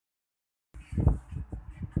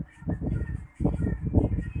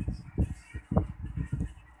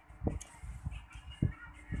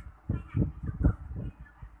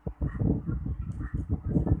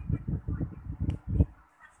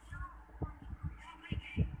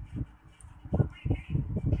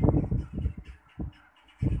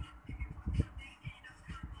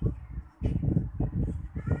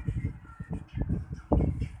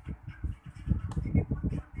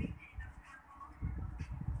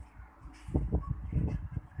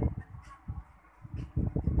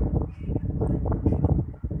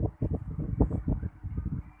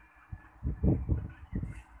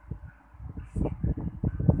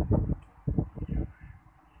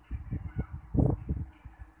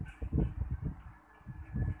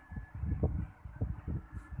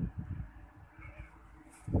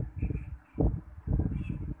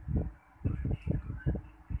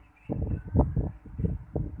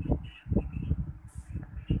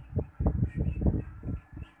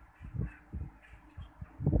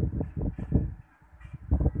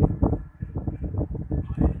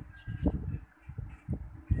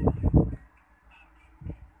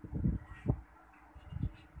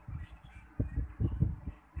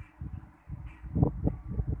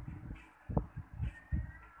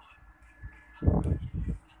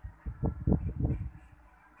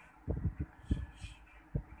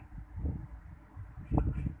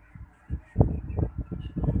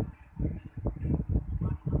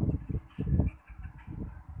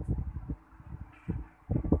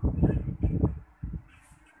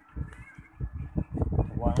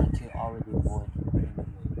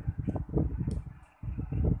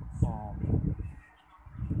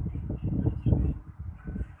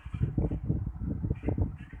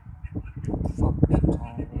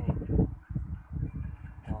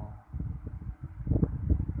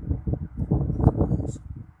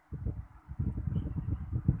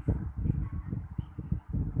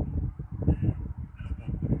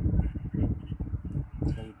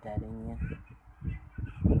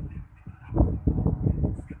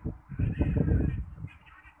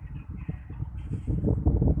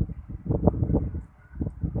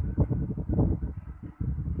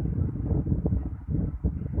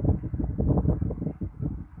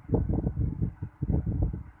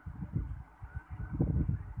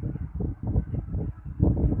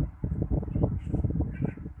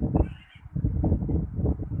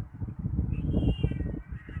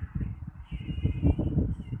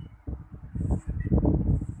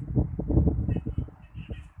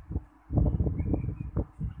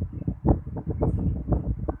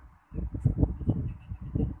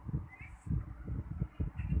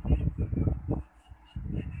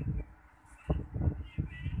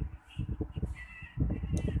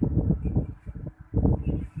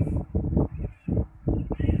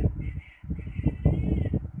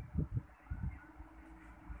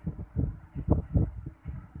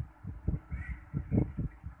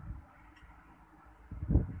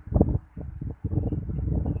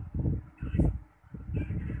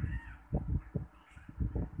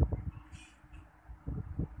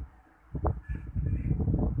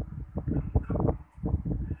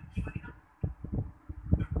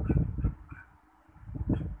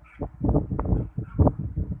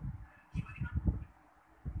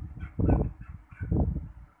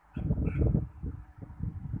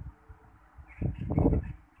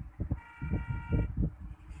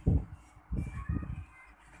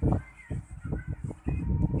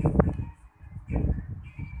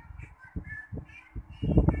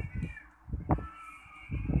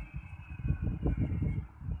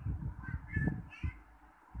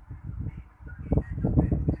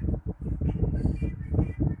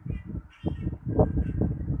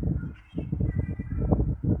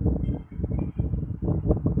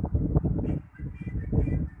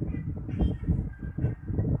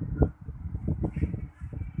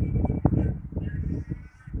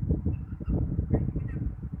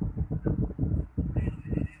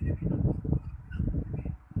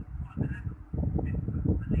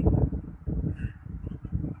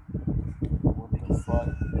fuck?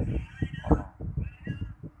 Hold on.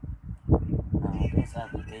 Now this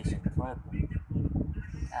application tripping.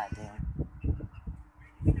 God damn.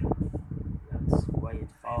 That's why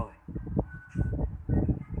it's falling.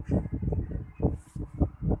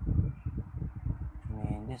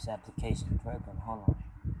 Man, this application tripping. Hold on.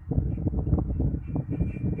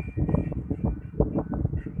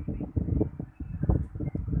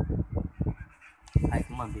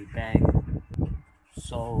 I'm gonna be back.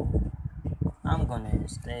 So I'm gonna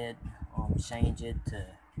instead change it to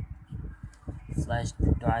flash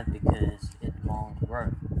drive because it won't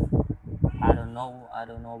work. I don't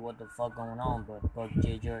know what the fuck going on, but bug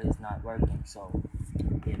Ginger is not working. So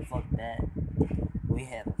yeah, fuck that. We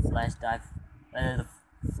have a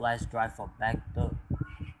flash drive for backed up,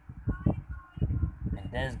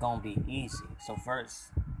 and that's gonna be easy. So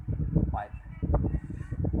first, wipe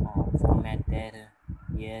format data.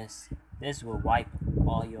 Yes, this will wipe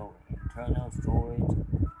all your internal storage,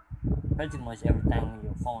 pretty much everything on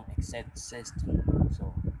your phone except system.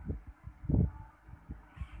 So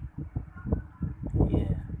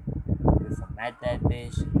yeah, we format that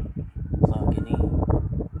bitch, plug it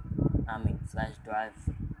in. I mean flash drive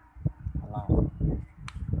alone.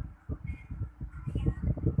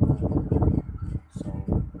 So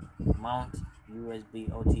mount USB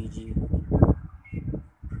OTG.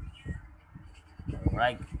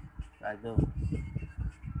 Right there.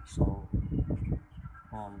 So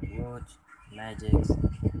root magisk,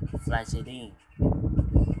 flash it in.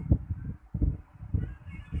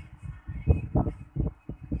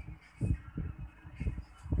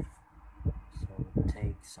 So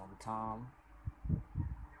take some time.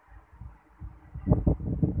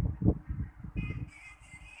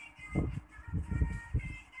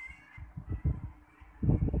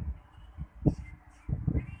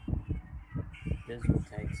 This will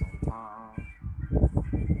take some time.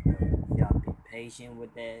 If y'all be patient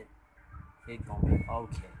with that, it's gonna be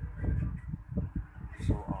okay.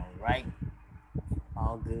 So alright,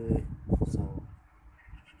 all good. So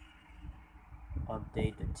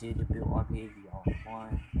update the TWRP on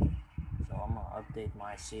 1. So I'm gonna update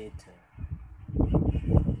my shit to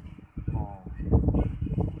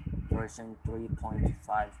version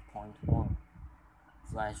 3.5.1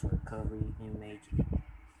 flash recovery-img.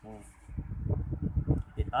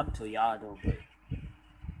 It's up to y'all though, but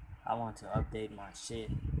I want to update my shit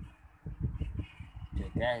to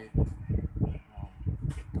that. What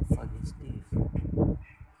the fuck is this?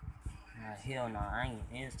 Nah, hell no, I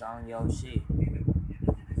ain't installing your shit.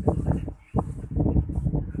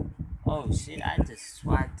 Oh shit, I just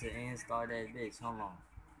swiped to install that bitch. Hold on.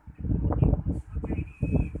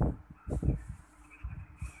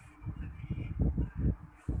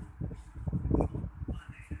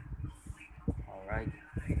 Alright,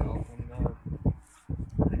 open up.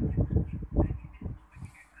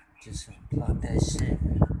 Just unplug that shit.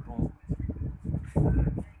 Boom.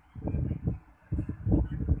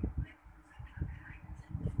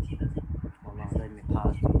 Hold on, let me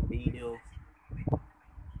pause the video.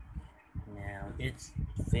 Now it's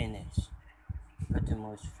finished. Pretty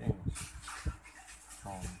much finished.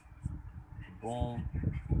 Boom.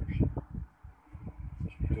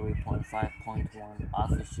 3.5.1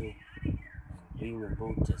 official. We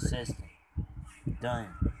reboot the system. Done.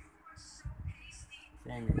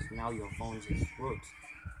 Finished. Now your phone just roots.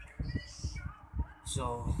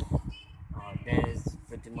 So that is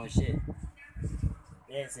pretty much it.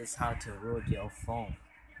 This is how to root your phone,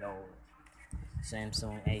 your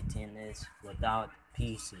Samsung A10s without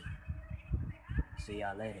PC. See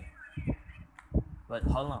y'all later. But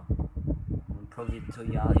hold on, I'm prove it to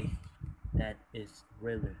y'all that it's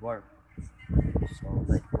really work. So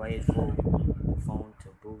let's wait for the phone to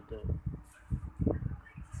boot up.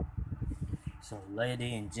 So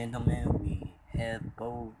ladies and gentlemen, we have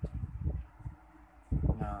boot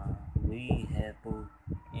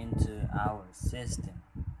into our system.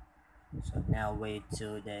 So now wait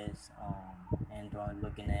till there's Android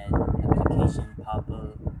looking at application pop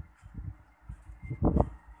up.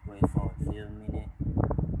 Wait for a few minutes.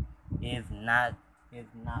 If not,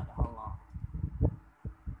 hold on.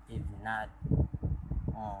 If not,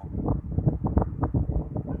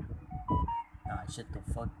 nah, shut the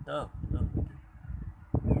fuck up. Look,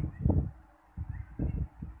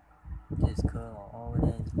 this color, all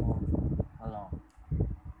that is more. Hold on.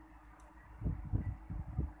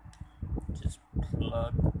 Just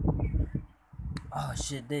plug. Oh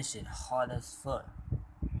shit, this shit hard as fuck.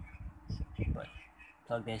 But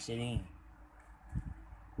plug that shit in.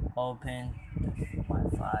 Open my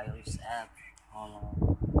files app. Hold on.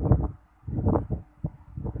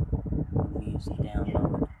 Please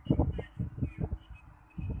download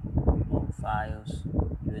more files,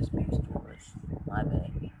 USB storage. My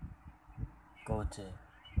bad. Go to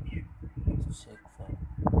check for.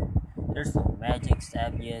 There's no Magisk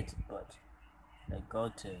app yet, but like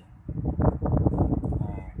go to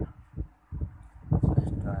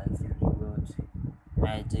flash drive root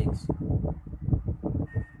Magisk,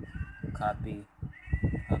 copy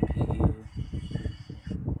here.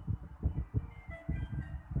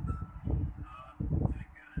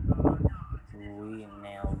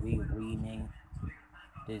 We rename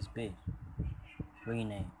this bit.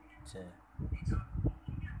 Rename to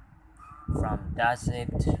from .zip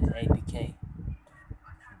to APK.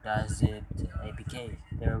 .zip to APK.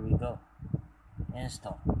 There we go.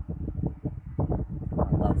 Install.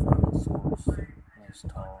 I love the source.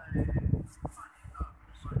 Install.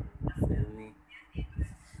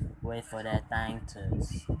 Wait for that thing to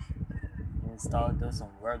install. Do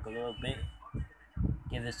some work a little bit.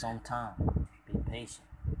 Give it some time. Be patient.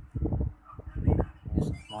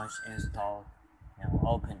 Once installed, now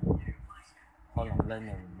open it. Hold on, let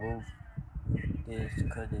me remove this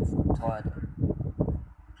because it's retarded.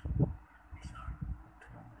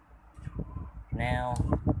 Now,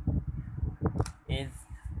 if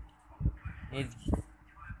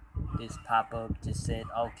this pop up just said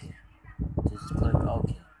OK, just click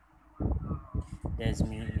OK. That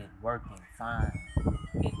means it's working fine.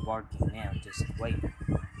 It's working now. Just wait.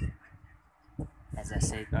 As I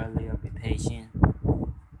said earlier, be patient.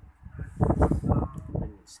 Let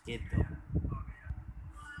me skip though.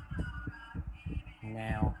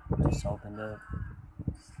 Now, just open up.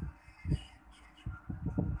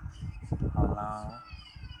 Hold on.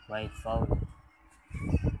 Wait for it.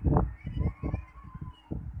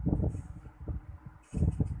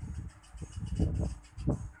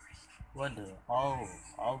 What the? Oh,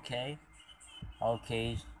 okay.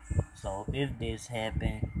 Okay. So if this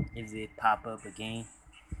happen, if it pop up again,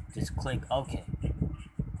 just click OK.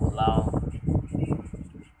 Allow.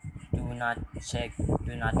 Do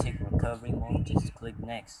not take recovery mode. Just click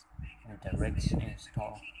next and direct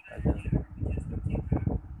install.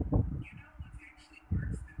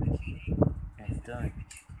 And done.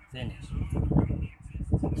 Finish.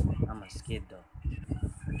 I'ma skip though.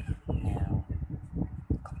 Now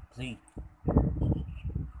complete.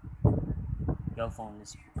 Your phone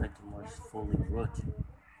is pretty much fully rooted.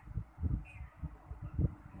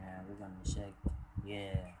 Now we're gonna check.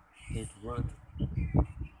 Yeah, it's rooted.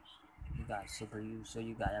 You got super use, so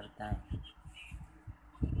you got everything.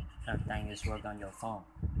 Everything is work on your phone.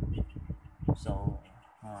 So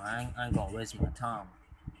I ain't gonna waste my time.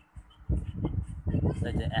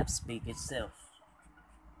 Let the app speak itself.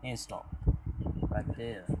 Install. Right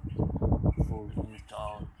there. Fully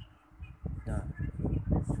installed.